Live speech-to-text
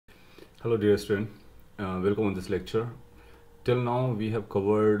Hello dear student, welcome on this lecture. Till now we have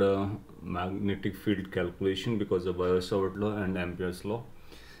covered magnetic field calculation because of Biot-Savart law and Ampere's law.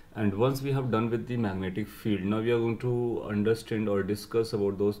 And once we have done with the magnetic field, now we are going to understand or discuss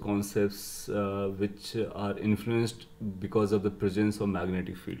about those concepts which are influenced because of the presence of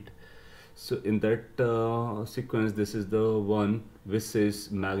magnetic field. So in that sequence, this is the one which says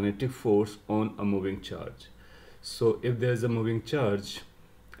magnetic force on a moving charge. So if there is a moving charge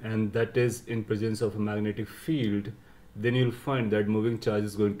and that is in presence of a magnetic field, then you'll find that moving charge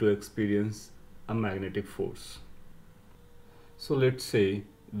is going to experience a magnetic force. So let's say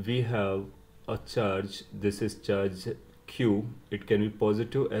we have a charge, this is charge Q. It can be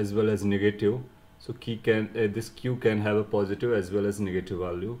positive as well as negative. So this Q can have a positive as well as negative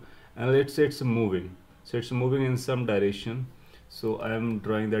value, and let's say it's moving. So it's moving in some direction. So I am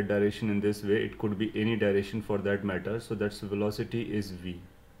drawing that direction in this way. It could be any direction for that matter. So that's velocity is v,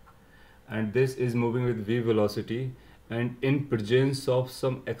 and this is moving with v velocity and in presence of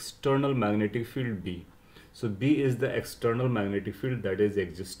some external magnetic field B. So B is the external magnetic field that is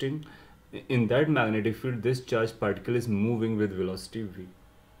existing. In that magnetic field, this charged particle is moving with velocity v,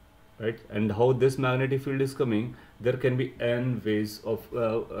 right? And how this magnetic field is coming, there can be n ways of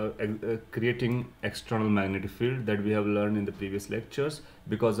creating external magnetic field that we have learned in the previous lectures.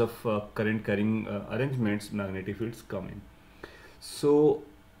 Because of current carrying arrangements, magnetic fields coming. So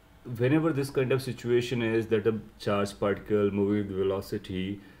whenever this kind of situation is that a charged particle moving with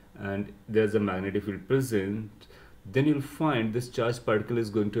velocity and there's a magnetic field present, then you'll find this charged particle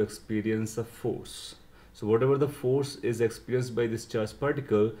is going to experience a force. So whatever the force is experienced by this charged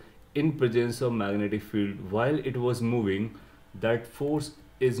particle in presence of magnetic field while it was moving, that force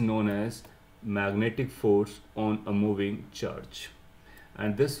is known as magnetic force on a moving charge.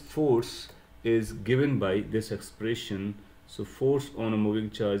 And this force is given by this expression. So force on a moving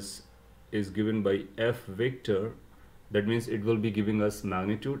charge is given by F vector. That means it will be giving us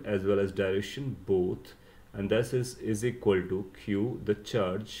magnitude as well as direction both, and this is equal to Q, the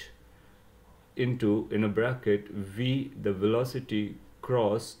charge, into, in a bracket, V, the velocity,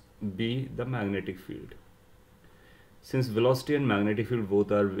 cross B, the magnetic field. Since velocity and magnetic field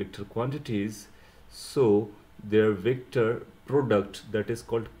both are vector quantities, so their vector product, that is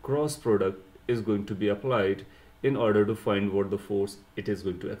called cross product, is going to be applied in order to find what the force it is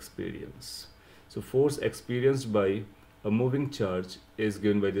going to experience. So force experienced by a moving charge is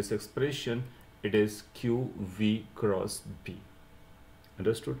given by this expression. It is QV cross B.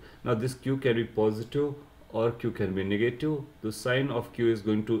 Understood? Now this Q can be positive or Q can be negative. The sign of Q is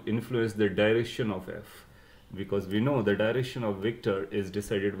going to influence the direction of F, because we know the direction of vector is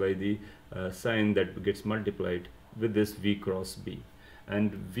decided by the sign that gets multiplied with this V cross B.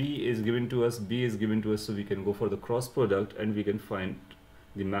 And V is given to us, B is given to us, so we can go for the cross product and we can find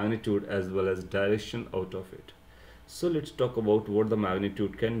the magnitude as well as direction out of it. So let's talk about what the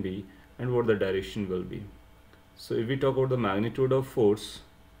magnitude can be and what the direction will be. So if we talk about the magnitude of force,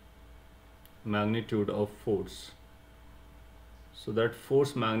 so that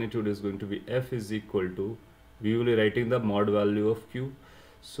force magnitude is going to be F is equal to, we will be writing the mod value of Q.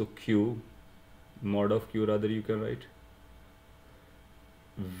 So Q, mod of Q rather, you can write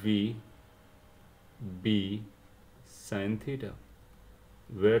V B sine theta,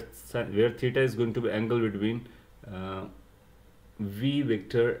 where theta is going to be angle between V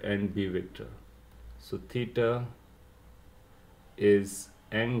vector and B vector. So theta is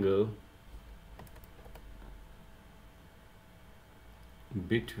angle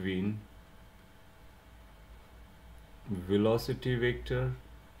between velocity vector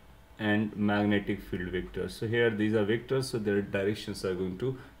and magnetic field vector. So here these are vectors, so their directions are going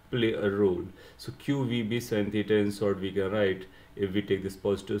to play a role. So QVB sin theta, in short we can write, if we take this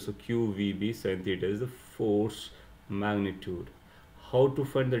positive, so QVB sin theta is the force magnitude. How to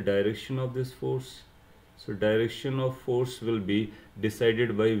find the direction of this force? So direction of force will be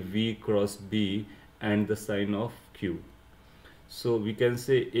decided by V cross B and the sign of Q. So we can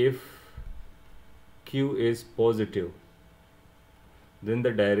say if Q is positive, then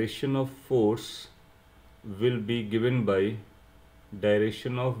the direction of force will be given by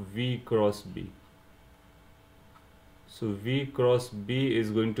direction of V cross B. So V cross B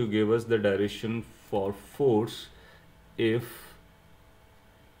is going to give us the direction for force if,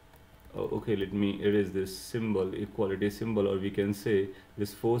 okay, let me erase this symbol, equality symbol, or we can say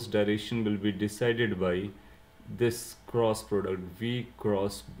this force direction will be decided by this cross product V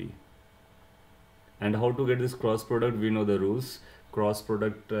cross B. And how to get this cross product? We know the rules. Cross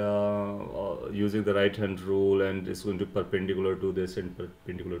product using the right hand rule, and it's going to be perpendicular to this and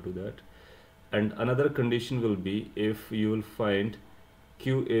perpendicular to that. And another condition will be if you will find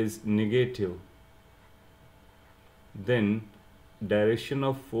q is negative, then direction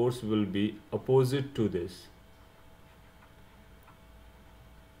of force will be opposite to this,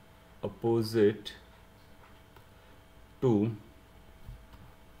 opposite to,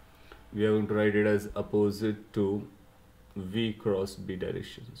 we are going to write it as opposite to v cross b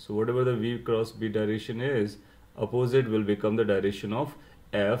direction. So whatever the v cross b direction is, opposite will become the direction of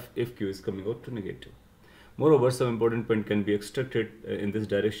f if q is coming out to negative. Moreover, some important point can be extracted in this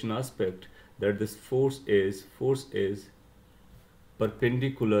direction aspect, that this force is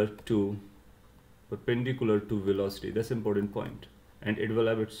perpendicular to velocity. That's important point, and it will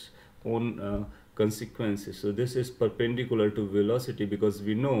have its own consequences. So this is perpendicular to velocity because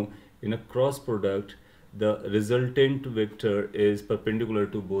we know in a cross product the resultant vector is perpendicular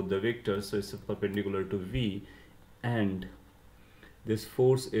to both the vectors, so it's perpendicular to v, and this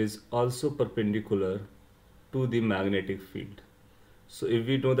force is also perpendicular to the magnetic field. So if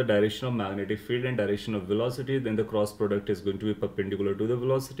we know the direction of magnetic field and direction of velocity, then the cross product is going to be perpendicular to the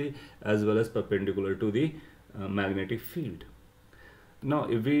velocity as well as perpendicular to the magnetic field. Now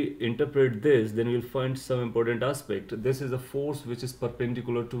if we interpret this, then we'll find some important aspect. This is a force which is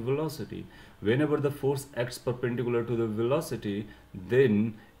perpendicular to velocity. Whenever the force acts perpendicular to the velocity,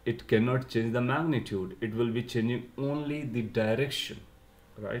 then it cannot change the magnitude. It will be changing only the direction,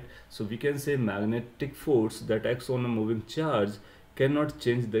 right? So we can say magnetic force that acts on a moving charge cannot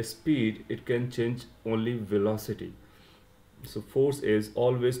change the speed, it can change only velocity. So force is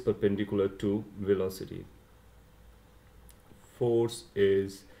always perpendicular to velocity. Force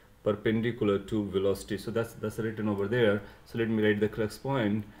is perpendicular to velocity. So that's written over there. So let me write the correct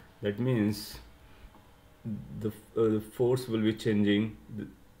point. That means the force will be changing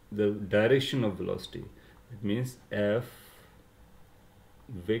the direction of velocity. It means f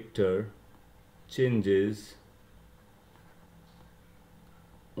vector changes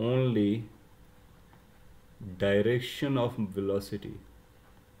only direction of velocity,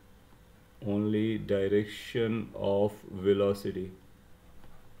 only direction of velocity,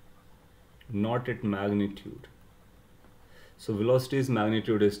 not its magnitude. So velocity's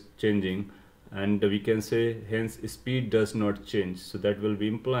magnitude is changing, and we can say hence speed does not change. So that will be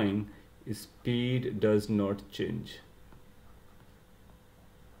implying speed does not change.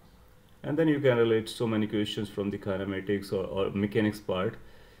 And then you can relate so many questions from the kinematics or mechanics part.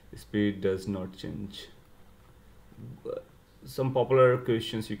 Speed does not change. Some popular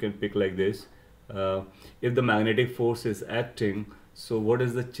questions you can pick like this. If the magnetic force is acting, so what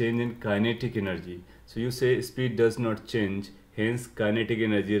is the change in kinetic energy? So you say speed does not change, hence kinetic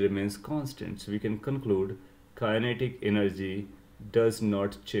energy remains constant. So we can conclude kinetic energy does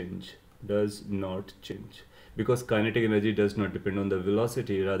not change, because kinetic energy does not depend on the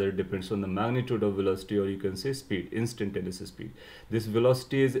velocity, rather it depends on the magnitude of velocity, or you can say speed, instantaneous speed. This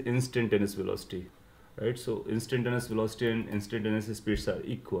velocity is instantaneous velocity, right? So instantaneous velocity and instantaneous speeds are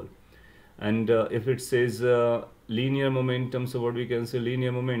equal. And if it says linear momentum, so what we can say,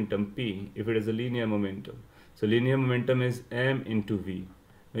 linear momentum p, if it is a linear momentum, so linear momentum is m into v.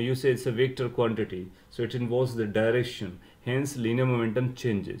 Now you say it's a vector quantity, so it involves the direction, hence linear momentum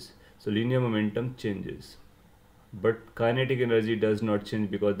changes. So linear momentum changes, but kinetic energy does not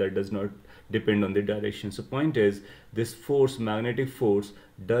change because that does not depend on the direction. So point is, this force, magnetic force,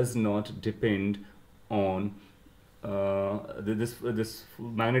 does not depend on this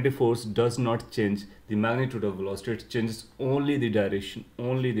magnetic force does not change the magnitude of velocity, it changes only the direction,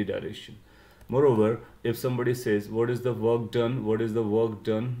 Moreover, if somebody says what is the work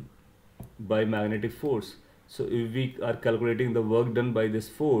done by magnetic force, so if we are calculating the work done by this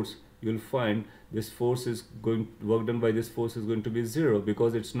force, you'll find work done by this force is going to be 0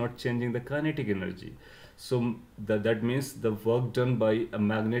 because it's not changing the kinetic energy. So that means the work done by a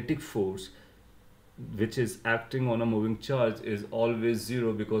magnetic force which is acting on a moving charge is always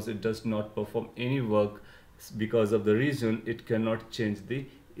 0 because it does not perform any work, because of the reason it cannot change the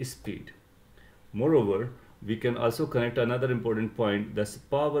speed. Moreover, we can also connect another important point, that's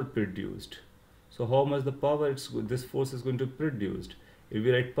power produced. So how much the power this force is going to produce? If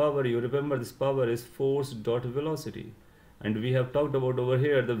we write power, you remember this power is force dot velocity, and we have talked about over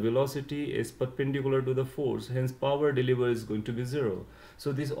here the velocity is perpendicular to the force, hence power delivered is going to be 0.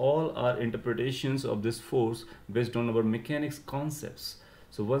 So these all are interpretations of this force based on our mechanics concepts.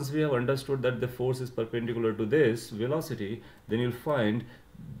 So once we have understood that the force is perpendicular to this velocity, then you'll find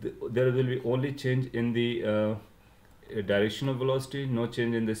there will be only change in the direction of velocity, no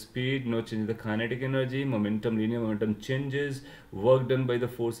change in the speed, no change in the kinetic energy, momentum, linear momentum changes, work done by the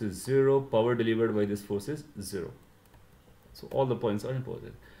force is 0, power delivered by this force is 0. So all the points are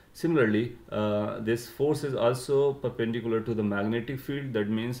important. Similarly, this force is also perpendicular to the magnetic field. That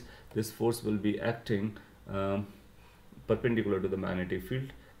means this force will be acting perpendicular to the magnetic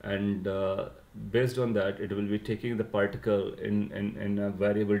field, and based on that it will be taking the particle in a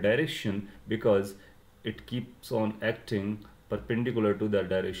variable direction, because it keeps on acting perpendicular to the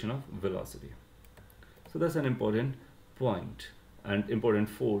direction of velocity. So that's an important point and important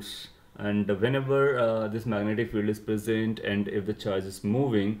force. And whenever this magnetic field is present and if the charge is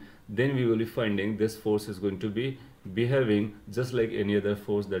moving, then we will be finding this force is going to be behaving just like any other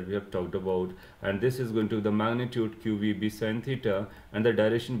force that we have talked about, and this is going to be the magnitude qvb sin theta, and the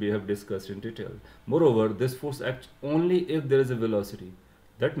direction we have discussed in detail. Moreover, this force acts only if there is a velocity.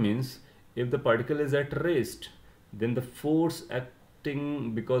 That means if the particle is at rest, then the force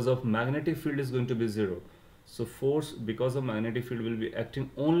acting because of magnetic field is going to be zero. So force because of magnetic field will be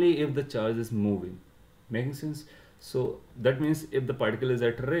acting only if the charge is moving. Making sense? So that means if the particle is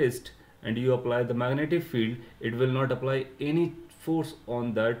at rest and you apply the magnetic field, it will not apply any force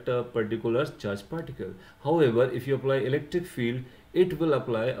on that particular charged particle. However, if you apply electric field, it will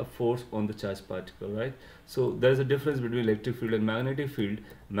apply a force on the charged particle, right? So there is a difference between electric field and magnetic field.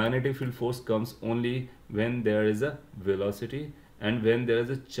 Magnetic field force comes only when there is a velocity, and when there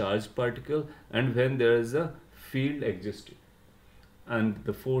is a charged particle, and when there is a field existing, and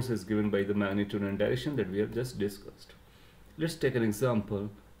the force is given by the magnitude and direction that we have just discussed. Let's take an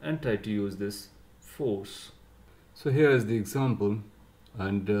example and try to use this force. So here is the example,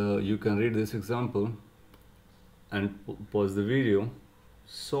 and you can read this example and pause the video,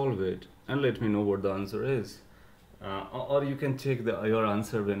 solve it, and let me know what the answer is. Or you can check your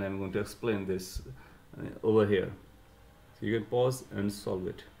answer when I'm going to explain this over here. So you can pause and solve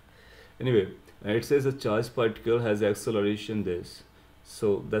it. Anyway, it says a charged particle has acceleration this.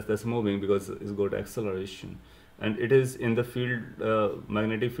 So that's moving because it's got acceleration, and it is in the field,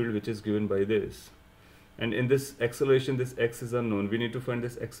 magnetic field, which is given by this. And in this acceleration, this x is unknown. We need to find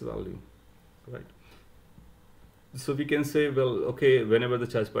this x value, right? So we can say, well, okay, whenever the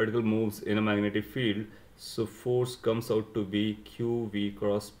charged particle moves in a magnetic field, so force comes out to be qv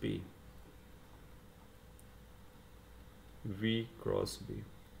cross b. V cross b.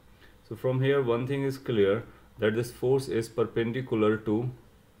 So from here one thing is clear, that this force is perpendicular to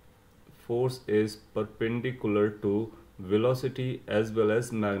velocity as well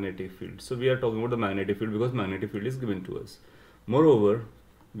as magnetic field. So we are talking about the magnetic field because magnetic field is given to us. Moreover,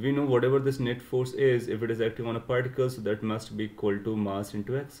 we know whatever this net force is, if it is acting on a particle, so that must be equal to mass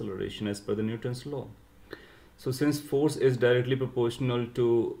into acceleration as per the Newton's law. So since force is directly proportional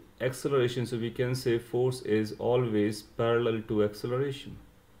to acceleration, so we can say force is always parallel to acceleration,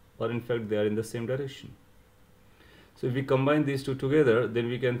 or in fact they are in the same direction. So if we combine these two together, then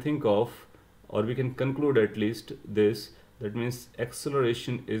we can think of, or we can conclude at least this, that means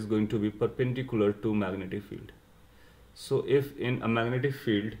acceleration is going to be perpendicular to magnetic field. So if in a magnetic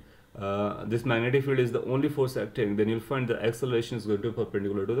field, this magnetic field is the only force acting, then you'll find the acceleration is going to be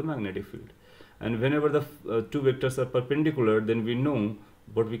perpendicular to the magnetic field. And whenever the two vectors are perpendicular, then we know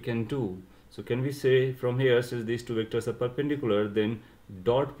what we can do. So can we say from here, since these two vectors are perpendicular, then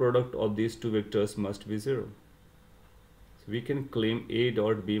dot product of these two vectors must be 0. So we can claim A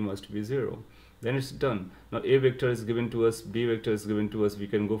dot B must be 0. Then it's done. Now A vector is given to us, B vector is given to us. We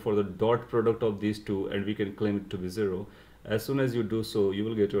can go for the dot product of these two and we can claim it to be 0. As soon as you do so, you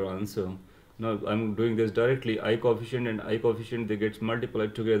will get your answer. Now I'm doing this directly. I coefficient and I coefficient, they get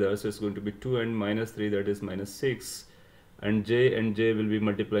multiplied together, so it's going to be 2 and minus 3, that is -6, and j will be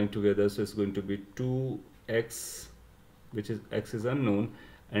multiplying together, so it's going to be 2x, which is x is unknown,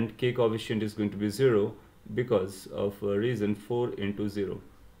 and k coefficient is going to be 0 because of a reason 4 into 0,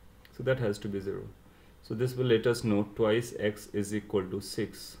 so that has to be 0. So this will let us know twice x is equal to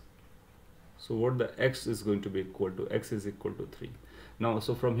 6. So what the x is going to be equal to? X is equal to 3. Now,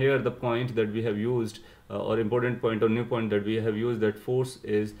 so from here, the point that we have used, or important point or new point that we have used, that force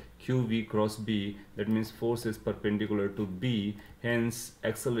is qv cross b. That means force is perpendicular to b. Hence,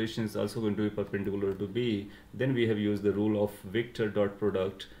 acceleration is also going to be perpendicular to b. Then we have used the rule of vector dot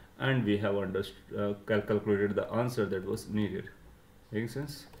product, and we have calculated the answer that was needed. Making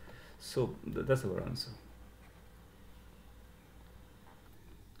sense? So that's our answer.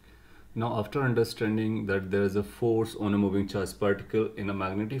 Now, after understanding that there is a force on a moving charged particle in a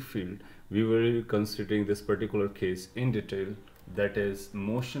magnetic field, we will be considering this particular case in detail, that is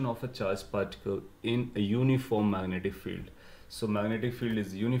motion of a charged particle in a uniform magnetic field. So magnetic field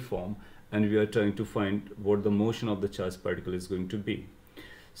is uniform, and we are trying to find what the motion of the charged particle is going to be.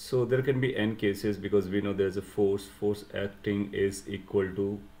 So there can be n cases, because we know there is a force acting is equal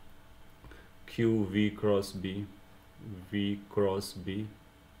to q v cross b, v cross b,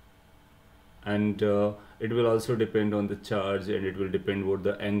 and it will also depend on the charge, and it will depend what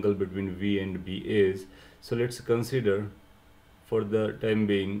the angle between V and B is. So let's consider for the time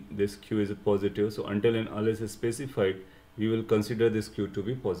being this Q is a positive. So until and unless is specified, we will consider this Q to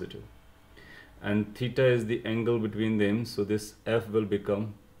be positive, and theta is the angle between them. So this F will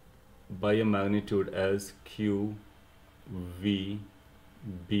become by a magnitude as Q V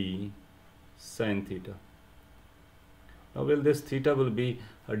B sin theta. Now, well, this theta will be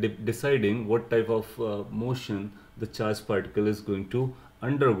deciding what type of motion the charged particle is going to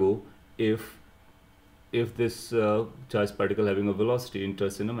undergo if this charged particle having a velocity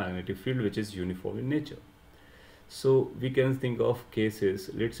enters in a magnetic field which is uniform in nature. So we can think of cases.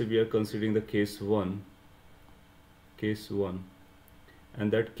 Let's say we are considering the case 1,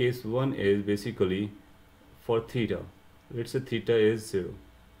 and that case 1 is basically for theta. Let's say theta is 0,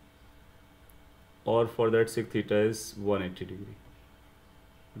 or for that sake theta is 180 degree.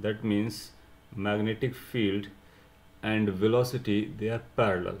 That means magnetic field and velocity, they are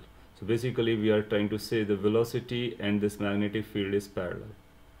parallel. So basically we are trying to say the velocity and this magnetic field is parallel.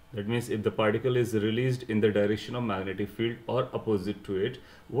 That means if the particle is released in the direction of magnetic field or opposite to it,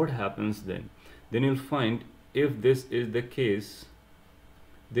 what happens then? Then you'll find, if this is the case,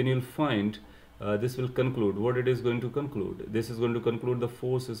 then you'll find this will conclude what it is going to conclude. This is going to conclude the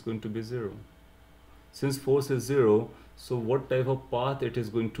force is going to be 0. Since force is 0, so what type of path it is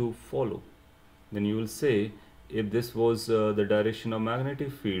going to follow? Then you will say, if this was the direction of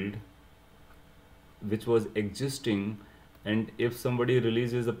magnetic field which was existing, and if somebody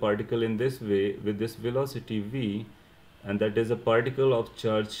releases a particle in this way with this velocity v, and that is a particle of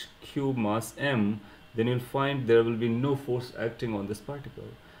charge q mass m, then you'll find there will be no force acting on this particle.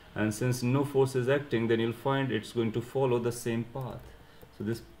 And since no force is acting, then you'll find it's going to follow the same path. So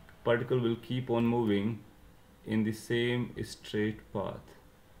this particle will keep on moving in the same straight path.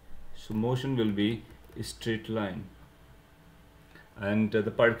 So motion will be a straight line, and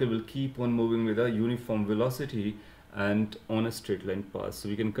the particle will keep on moving with a uniform velocity and on a straight line path. So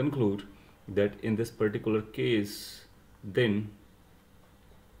we can conclude that in this particular case, then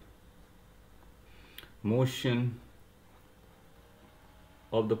motion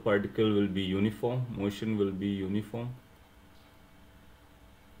of the particle will be uniform. Motion will be uniform,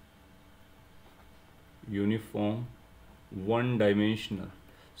 one dimensional.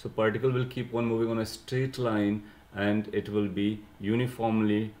 So particle will keep on moving on a straight line, and it will be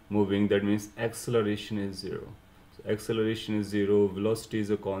uniformly moving. That means acceleration is 0. So acceleration is 0, velocity is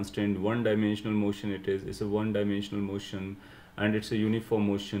a constant, one dimensional motion it is. It's a one dimensional motion, and it's a uniform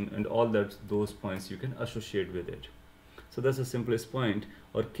motion, and all that, those points you can associate with it. So that's the simplest point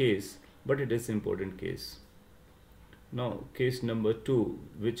or case, but it is important case. Now case number 2,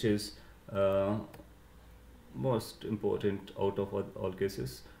 which is most important out of all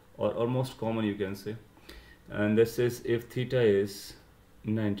cases, or most common you can say, and this is if theta is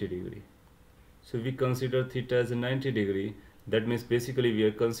 90 degree. So we consider theta as a 90 degree. That means basically we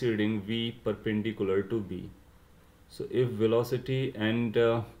are considering v perpendicular to b. So if velocity and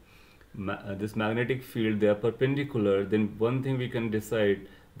this magnetic field, they are perpendicular, then one thing we can decide,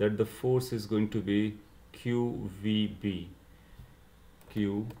 that the force is going to be QVB,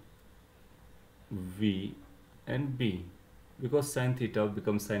 Q, V and B, because sin theta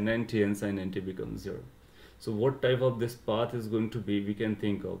becomes sin 90 and sin 90 becomes 0. So what type of this path is going to be, we can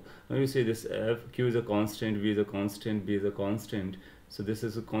think of. Now you say this F, Q is a constant, V is a constant, B is a constant. So this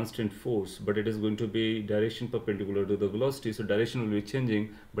is a constant force, but it is going to be direction perpendicular to the velocity. So direction will be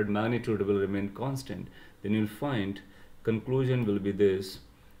changing, but magnitude will remain constant. Then you'll find conclusion will be this.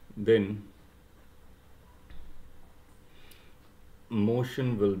 Then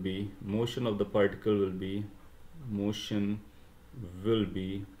motion of the particle will be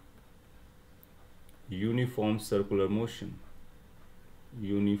uniform circular motion.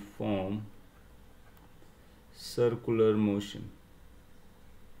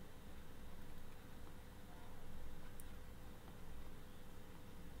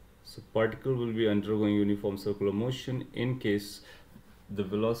 So particle will be undergoing uniform circular motion in case the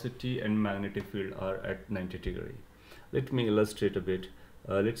velocity and magnetic field are at 90 degree. Let me illustrate a bit.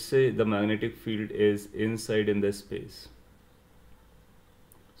 Let's say the magnetic field is inside in the space,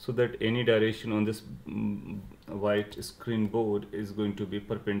 so that any direction on this white screen board is going to be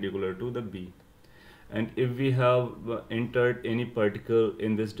perpendicular to the B. And if we have entered any particle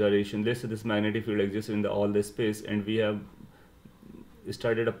in this direction, let's say this magnetic field exists in all the space, and we have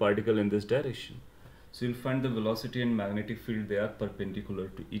started a particle in this direction. So you'll find the velocity and magnetic field, they are perpendicular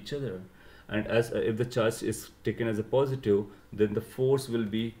to each other. and as if the charge is taken as a positive, then the force will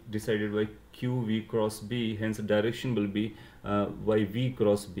be decided by qv cross b, hence the direction will be by v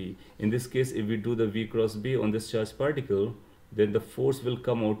cross b. In this case, if we do the v cross b on this charged particle, then the force will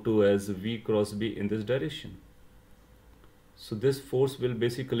come out to as v cross b in this direction. So this force will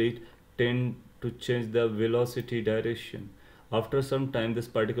basically tend to change the velocity direction. After some time, this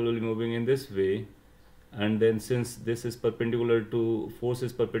particle will be moving in this way, and then since this is perpendicular to, force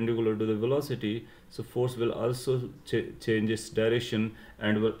is perpendicular to the velocity, so force will also change its direction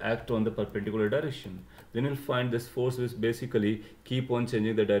and will act on the perpendicular direction. Then you'll find this force will basically keep on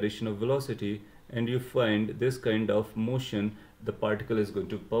changing the direction of velocity, and you find this kind of motion the particle is going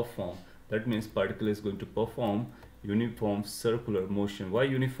to perform. That means particle is going to perform uniform circular motion. Why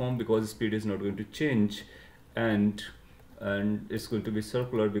uniform? Because speed is not going to change, and it's going to be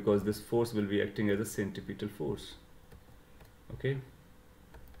circular because this force will be acting as a centripetal force. Okay,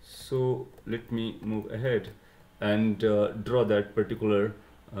 so let me move ahead and draw that particular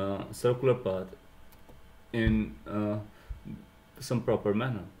circular path in some proper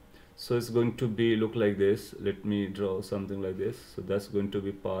manner. So it's going to be look like this. Let me draw something like this. So that's going to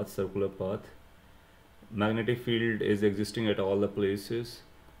be path, circular path. Magnetic field is existing at all the places,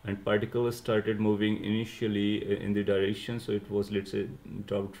 and particle started moving initially in the direction. So it was, let's say,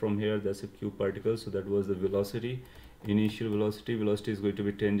 dropped from here. That's a q particle, so that was the velocity, initial velocity. Velocity is going to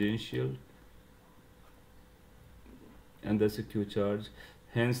be tangential, and that's a q charge.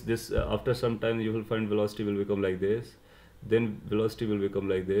 Hence this after some time you will find velocity will become like this, then velocity will become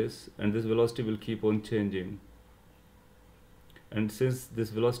like this, and this velocity will keep on changing. And since this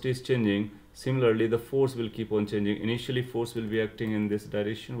velocity is changing, similarly the force will keep on changing. Initially force will be acting in this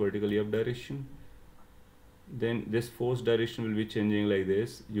direction, vertically up direction, then this force direction will be changing like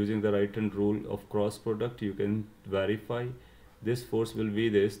this. Using the right hand rule of cross product, you can verify this force will be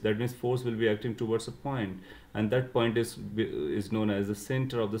this. That means force will be acting towards a point, and that point is known as the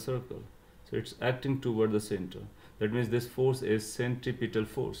center of the circle. So it's acting toward the center. That means this force is centripetal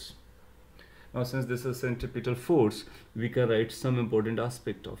force. Now since this is centripetal force, we can write some important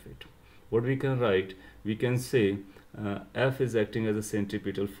aspect of it. What we can write, we can say F is acting as a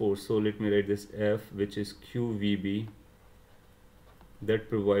centripetal force. So let me write this F, which is QVB, that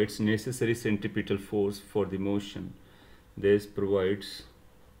provides necessary centripetal force for the motion. This provides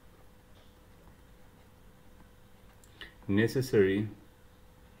necessary,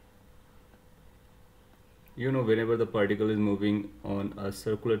 whenever the particle is moving on a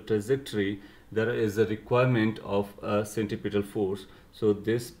circular trajectory, there is a requirement of a centripetal force. So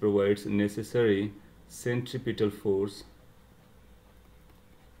this provides necessary centripetal force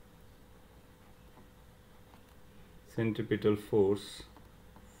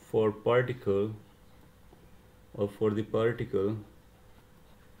for particle, or for the particle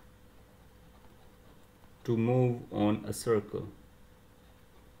to move on a circle.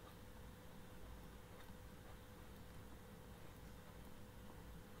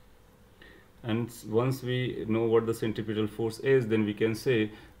 And once we know what the centripetal force is, then we can say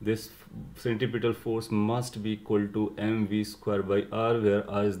this centripetal force must be equal to mv square by r, where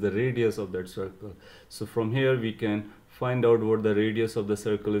r is the radius of that circle. So from here we can find out what the radius of the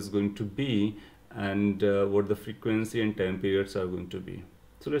circle is going to be, and what the frequency and time periods are going to be.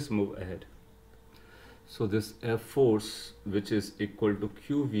 So let's move ahead. So this F force, which is equal to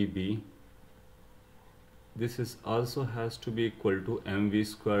QVB, this is also has to be equal to mv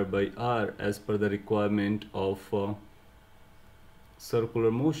square by r as per the requirement of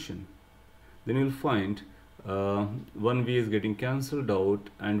circular motion. Then you'll find one v is getting cancelled out,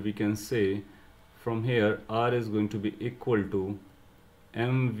 and we can say from here r is going to be equal to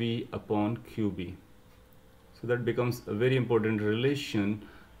mv upon qb. So that becomes a very important relation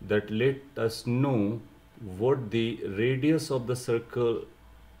that let us know what the radius of the circle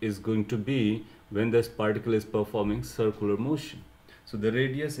is going to be when this particle is performing circular motion. So the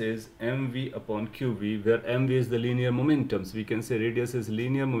radius is mv upon qv, where mv is the linear momentum. So we can say radius is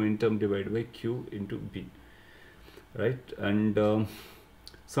linear momentum divided by q into b, right? And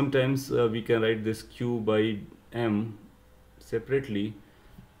sometimes we can write this q by m separately,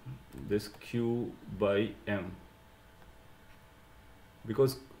 this q by m,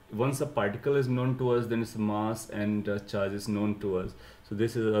 because once a particle is known to us, then its mass and charge is known to us. So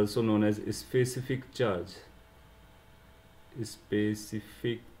this is also known as specific charge.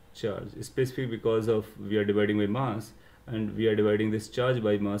 Specific charge. Specific because of we are dividing by mass, and we are dividing this charge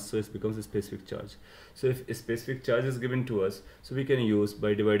by mass, so it becomes a specific charge. So if a specific charge is given to us, so we can use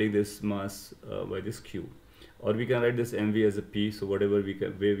by dividing this mass by this q. or we can write this mv as a p. So whatever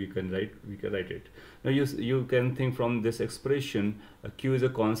way we can write it. Now you can think from this expression, q is a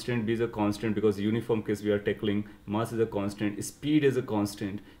constant, b is a constant, because uniform case we are tackling. Mass is a constant, speed is a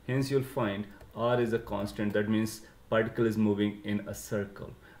constant, hence you'll find r is a constant. That means particle is moving in a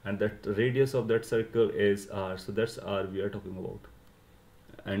circle, and that radius of that circle is r. So that's r we are talking about,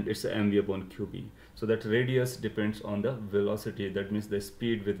 and it's a mv upon qb. So that radius depends on the velocity, that means the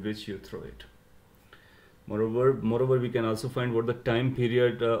speed with which you throw it. Moreover, we can also find what the time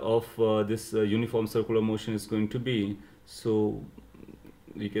period of this uniform circular motion is going to be. So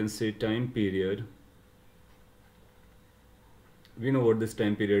we can say time period. We know what this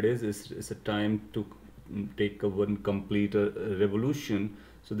time period is. It's a time to take one complete revolution.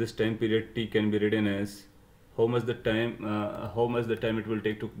 So this time period t can be written as how much the time it will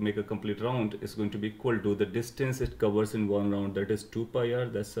take to make a complete round is going to be equal to the distance it covers in one round, that is 2 pi r.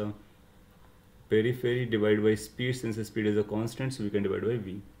 That's a periphery divided by speed. Since the speed is a constant, so we can divide by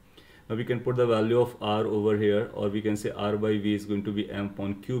v. Now we can put the value of r over here, or we can say r by v is going to be m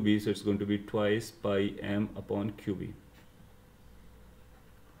upon qb. So it's going to be twice pi m upon qb.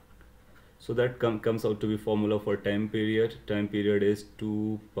 So that comes out to be formula for time period. Time period is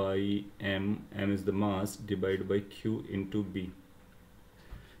 2 pi m. M is the mass divided by q into b.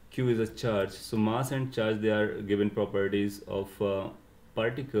 Q is a charge. So mass and charge, they are given properties of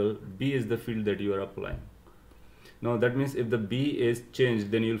particle. B is the field that you are applying. Now that means if the B is changed,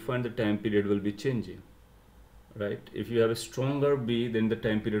 then you'll find the time period will be changing, right? If you have a stronger B, then the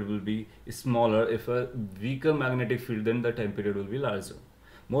time period will be smaller. If a weaker magnetic field, then the time period will be larger.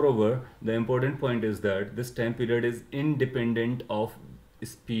 Moreover, the important point is that this time period is independent of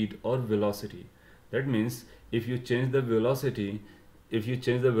speed or velocity. That means if you change the velocity,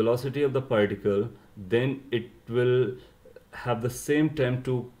 of the particle, then it will have the same time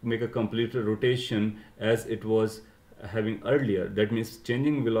to make a complete rotation as it was having earlier. That means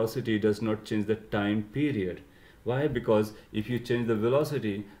changing velocity does not change the time period. Why? Because if you change the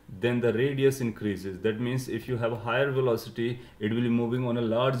velocity, then the radius increases. That means if you have a higher velocity, it will be moving on a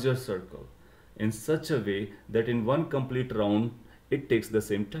larger circle in such a way that in one complete round it takes the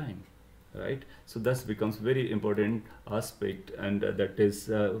same time, right? So that becomes very important aspect, and that is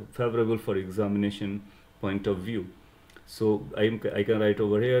favorable for examination point of view. So I can write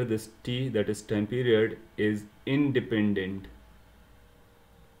over here this t, that is time period, is independent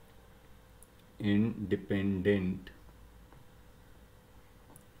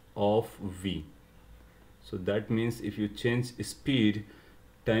of v. So that means if you change speed,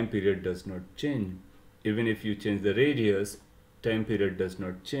 time period does not change. Even if you change the radius, time period does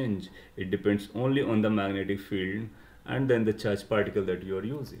not change. It depends only on the magnetic field and then the charged particle that you are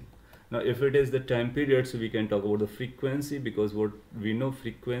using. Now if it is the time period, so we can talk about the frequency, because what we know,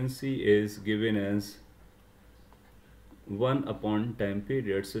 frequency is given as 1 upon time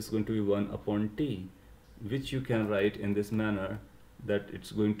period. So it's going to be 1 upon t, which you can write in this manner, that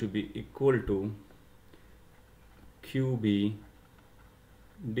it's going to be equal to qb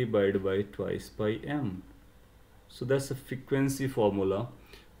divided by twice pi m. So that's the frequency formula.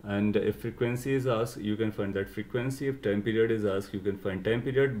 And if frequency is asked, you can find that frequency. If time period is asked, you can find time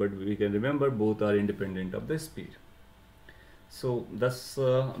period, but we can remember both are independent of the speed. So that's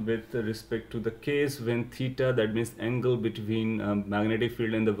with respect to the case when theta, that means angle between magnetic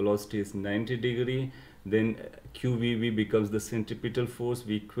field and the velocity, is 90 degree, then qvv becomes the centripetal force.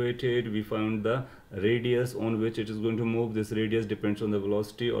 We equated, we found the radius on which it is going to move. This radius depends on the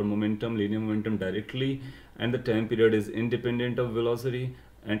velocity or momentum, linear momentum directly, and the time period is independent of velocity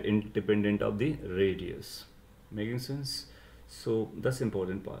and independent of the radius. Making sense? So that's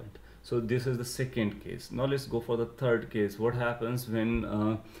important part. So this is the second case. Now let's go for the third case. What happens when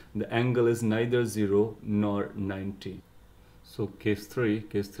the angle is neither 0 nor 90? So case 3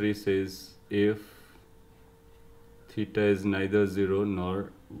 says if theta is neither 0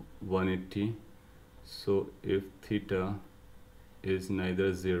 nor 180. So if theta is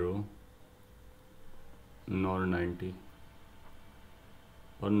neither 0 nor 90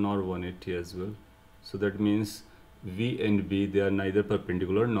 or nor 180 as well, so that means V and B, they are neither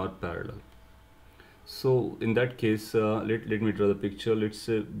perpendicular nor parallel. So in that case, let me draw the picture. Let's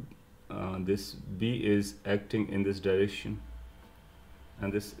say this B is acting in this direction,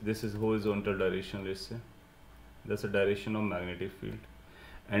 and this is horizontal direction. Let's say that's the direction of magnetic field,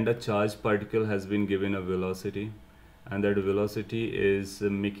 and a charged particle has been given a velocity, and that velocity is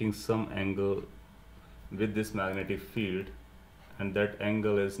making some angle with this magnetic field, and that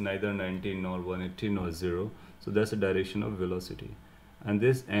angle is neither 90 nor 180 nor 0. So that's the direction of velocity, and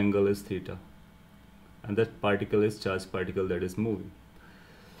this angle is theta, and that particle is charged particle that is moving.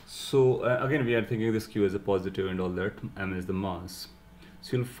 So again, we are thinking this q as a positive and all that. M is the mass.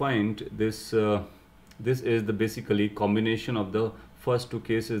 So you'll find this. This is the basically combination of the first two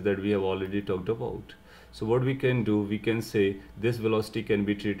cases that we have already talked about. So what we can do, we can say this velocity can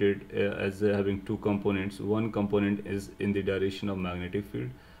be treated as having two components. One component is in the direction of magnetic field.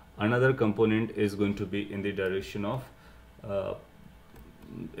 Another component is going to be in the direction of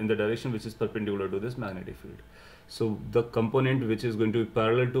which is perpendicular to this magnetic field. So the component which is going to be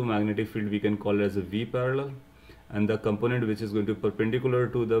parallel to magnetic field, we can call it as a V parallel, and the component which is going to be perpendicular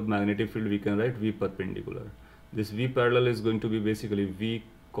to the magnetic field, we can write V perpendicular. This V parallel is going to be basically V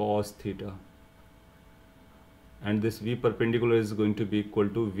cos theta, and this V perpendicular is going to be equal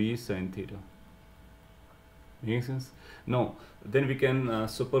to V sin theta. Making sense? Now then we can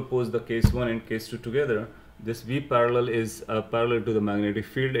superpose the case 1 and case 2 together. This V parallel is parallel to the magnetic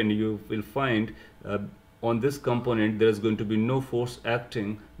field, and you will find on this component there is going to be no force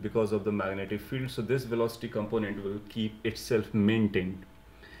acting because of the magnetic field, so this velocity component will keep itself maintained,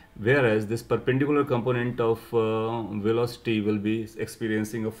 whereas this perpendicular component of velocity will be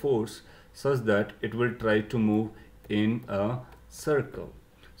experiencing a force such that it will try to move in a circle.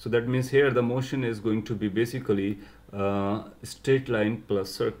 So that means here the motion is going to be basically straight line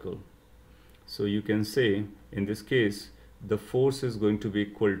plus circle. So you can say in this case the force is going to be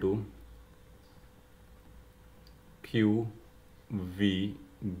equal to Q V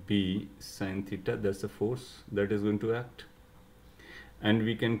B sin theta. That's the force that is going to act, and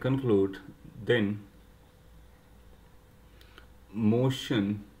we can conclude then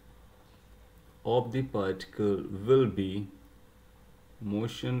motion of the particle will be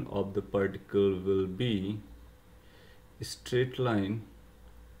straight line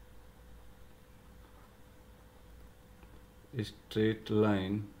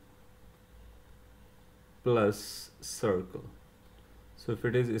plus circle. So if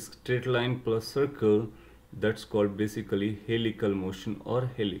it is straight line plus circle, that's called basically helical motion or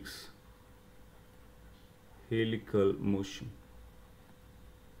helical motion.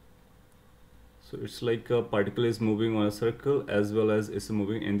 So it's like a particle is moving on a circle as well as is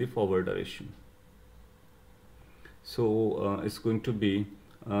moving in the forward direction. So it's going to be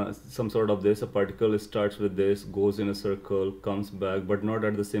some sort of this. A particle starts with this, goes in a circle, comes back, but not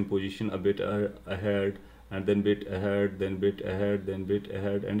at the same position, a bit ahead, and then bit ahead, then bit ahead, then bit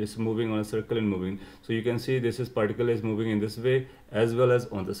ahead, and it's moving on a circle and moving. So you can see this is particle is moving in this way as well as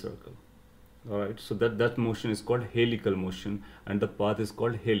on the circle. Alright, so that motion is called helical motion, and the path is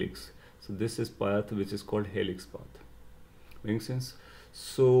called helix. So this is path which is called helix path. Making sense?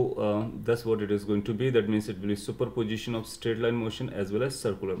 So that's what it is going to be. That means it will be superposition of straight line motion as well as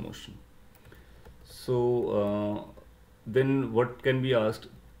circular motion. So then what can be asked,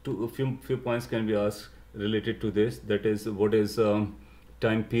 a few points can be asked related to this. That is, what is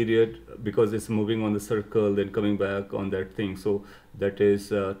time period, because it's moving on the circle then coming back on that thing. So that is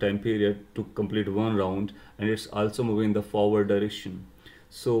time period to complete one round, and it's also moving in the forward direction.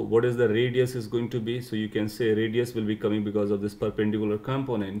 So what is the radius is going to be? So you can say radius will be coming because of this perpendicular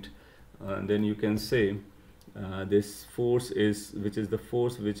component, and then you can say this force is which is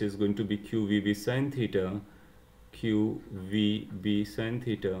going to be QVB sin theta, QVB sin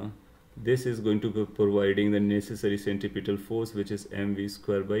theta. This is going to be providing the necessary centripetal force, which is mv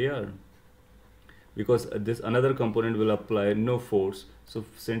square by r, because this another component will apply no force, so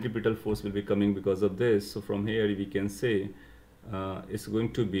centripetal force will be coming because of this. So from here we can say it's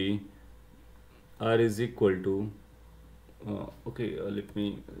going to be r is equal to let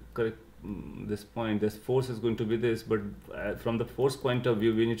me correct this point. This force is going to be this, but from the force point of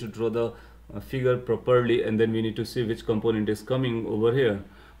view we need to draw the figure properly, and then we need to see which component is coming over here.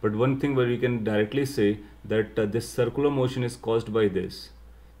 But one thing where we can directly say that this circular motion is caused by this.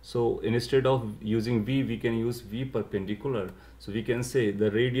 So instead of using V, we can use V perpendicular. So we can say the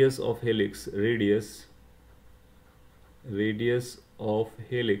radius of helix, radius of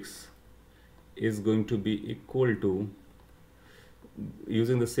helix is going to be equal to,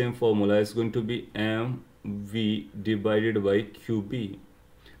 using the same formula, is going to be mv divided by qb.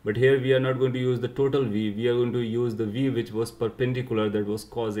 But here we are not going to use the total V, we are going to use the V which was perpendicular, that was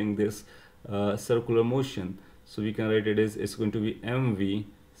causing this circular motion. So we can write it as, it's going to be mv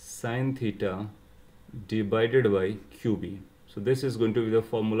sin theta divided by qb. So this is going to be the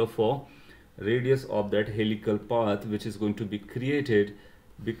formula for radius of that helical path which is going to be created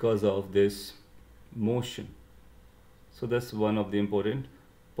because of this motion. So that's one of the important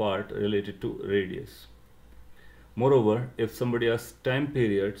part related to radius. Moreover, if somebody asks time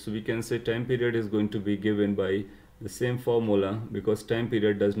period, so we can say time period is going to be given by the same formula, because time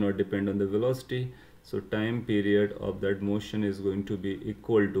period does not depend on the velocity. So time period of that motion is going to be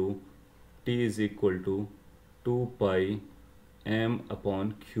equal to t is equal to 2 pi m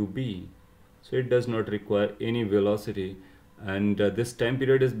upon qb. So it does not require any velocity, and this time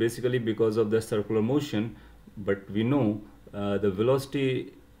period is basically because of the circular motion, but we know the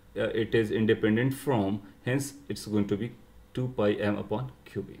velocity it is independent from, hence it's going to be 2 pi m upon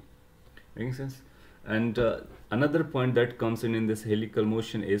qb. Making sense? And another point that comes in this helical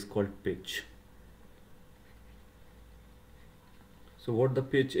motion is called pitch. So what the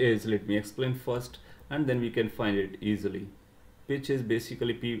pitch is, let me explain first, and then we can find it easily. Pitch is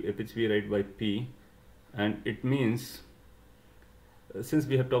basically p, pitch we write by p, and it means since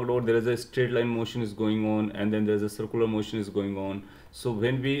we have talked about there is a straight line motion is going on and then there's a circular motion is going on. So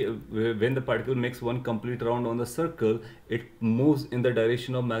when the particle makes one complete round on the circle, it moves in the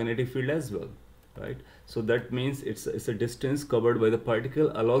direction of magnetic field as well, right? So that means it's a distance covered by the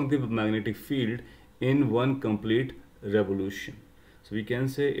particle along the magnetic field in one complete revolution. So we can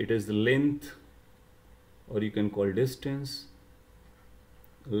say it is the length, or you can call distance,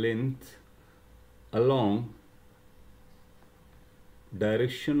 length along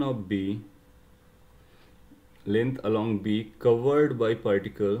direction of B, length along B covered by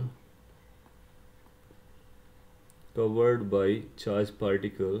particle, covered by charged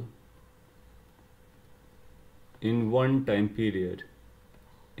particle in one time period,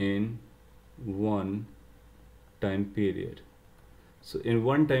 in one time period. So in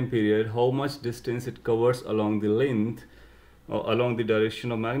one time period, how much distance it covers along the length or along the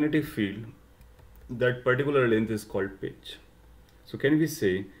direction of magnetic field, that particular length is called pitch. So can we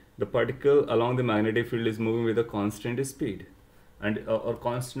say the particle along the magnetic field is moving with a constant speed and or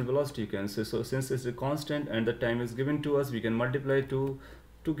constant velocity, you can say. So since it's a constant and the time is given to us, we can multiply to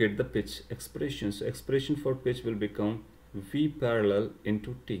get the pitch expression. So expression for pitch will become V parallel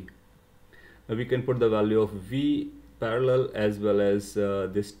into T. Now we can put the value of V parallel as well as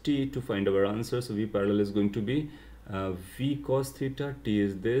this T to find our answer. So V parallel is going to be V cos theta, T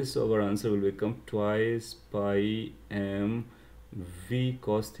is this, so our answer will become twice pi m V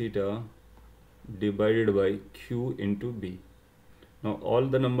cos theta divided by Q into B. Now all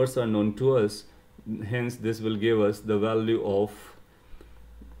the numbers are known to us, hence this will give us the value of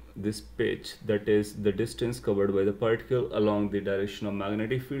this pitch, that is the distance covered by the particle along the direction of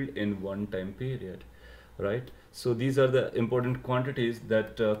magnetic field in one time period, right? So these are the important quantities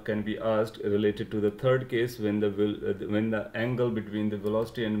that can be asked related to the third case, when the angle between the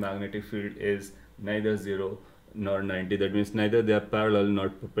velocity and magnetic field is neither 0 nor 90. That means neither they are parallel nor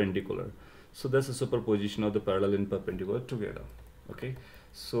perpendicular. So that's a superposition of the parallel and perpendicular together. Okay,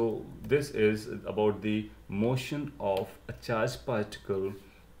 so this is about the motion of a charged particle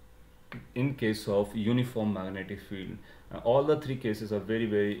in case of uniform magnetic field. All the three cases are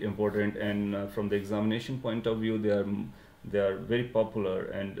very important, and from the examination point of view, they are very popular,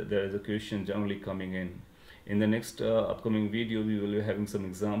 and there is a question generally coming in. In the next upcoming video, we will be having some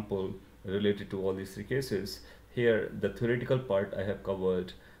example related to all these three cases. Here the theoretical part I have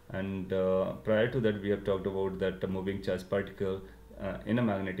covered, and prior to that we have talked about that moving charged particle in a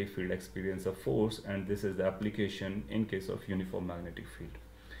magnetic field experience a force, and this is the application in case of uniform magnetic field.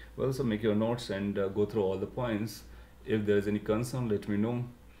 Well, so make your notes and go through all the points. If there is any concern, let me know.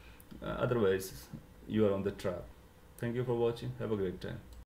 Otherwise, you are on the track. Thank you for watching. Have a great time.